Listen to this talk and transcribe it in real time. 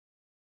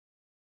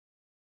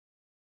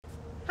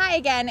Hi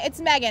again, it's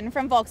Megan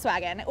from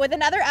Volkswagen with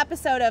another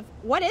episode of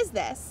What Is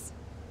This?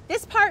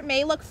 This part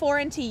may look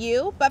foreign to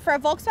you, but for a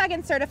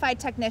Volkswagen certified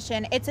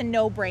technician, it's a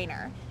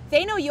no-brainer.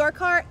 They know your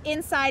car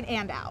inside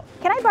and out.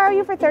 Can I borrow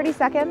you for 30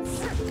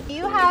 seconds? Do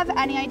you have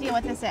any idea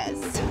what this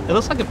is? It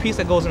looks like a piece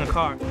that goes in a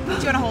car. Do you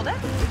want to hold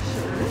it?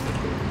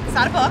 Sure. It's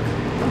not a book.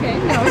 Okay,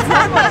 no, it's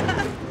not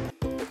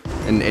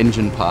one. An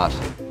engine part.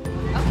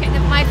 Okay,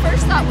 then my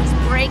first thought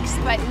was brakes,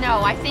 but no,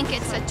 I think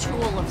it's a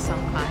tool of some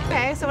kind.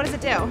 Okay, so what does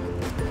it do?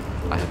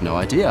 I have no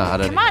idea. I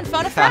don't... Come on,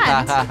 phone a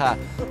friend.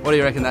 What do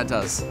you reckon that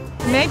does?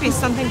 Maybe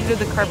something to do with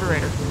the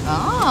carburetor.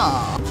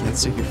 Oh. You can't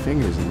stick your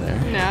fingers in there.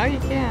 No, you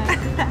can't.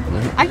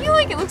 I feel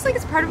like it looks like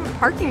it's part of a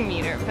parking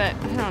meter, but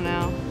I don't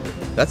know.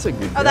 That's a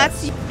good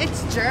guess.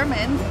 It's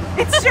German.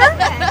 It's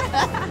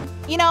German.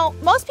 You know,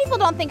 most people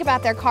don't think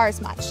about their cars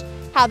much.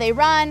 How they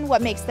run,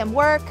 what makes them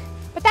work.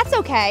 But that's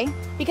okay,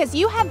 because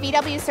you have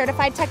VW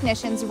certified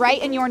technicians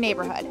right in your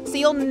neighborhood, so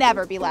you'll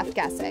never be left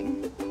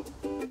guessing.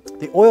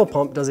 The oil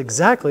pump does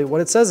exactly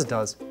what it says it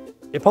does.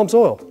 It pumps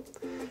oil.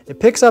 It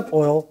picks up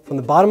oil from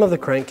the bottom of the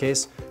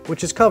crankcase,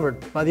 which is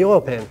covered by the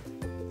oil pan.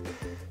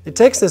 It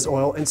takes this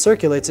oil and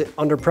circulates it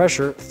under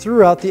pressure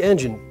throughout the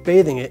engine,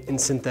 bathing it in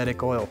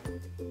synthetic oil.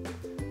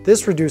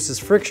 This reduces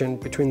friction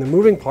between the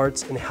moving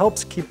parts and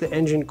helps keep the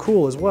engine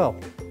cool as well.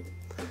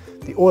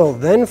 The oil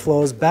then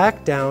flows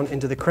back down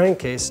into the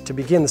crankcase to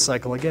begin the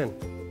cycle again.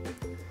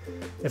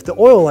 If the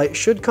oil light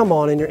should come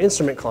on in your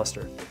instrument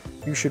cluster,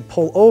 you should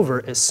pull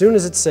over as soon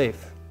as it's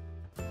safe.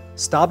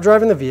 Stop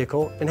driving the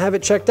vehicle and have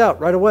it checked out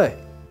right away,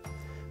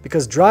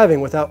 because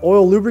driving without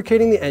oil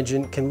lubricating the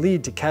engine can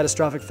lead to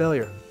catastrophic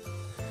failure.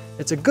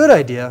 It's a good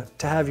idea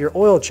to have your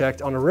oil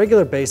checked on a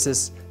regular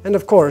basis and,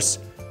 of course,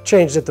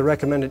 changed at the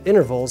recommended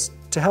intervals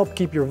to help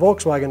keep your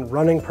Volkswagen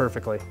running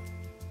perfectly.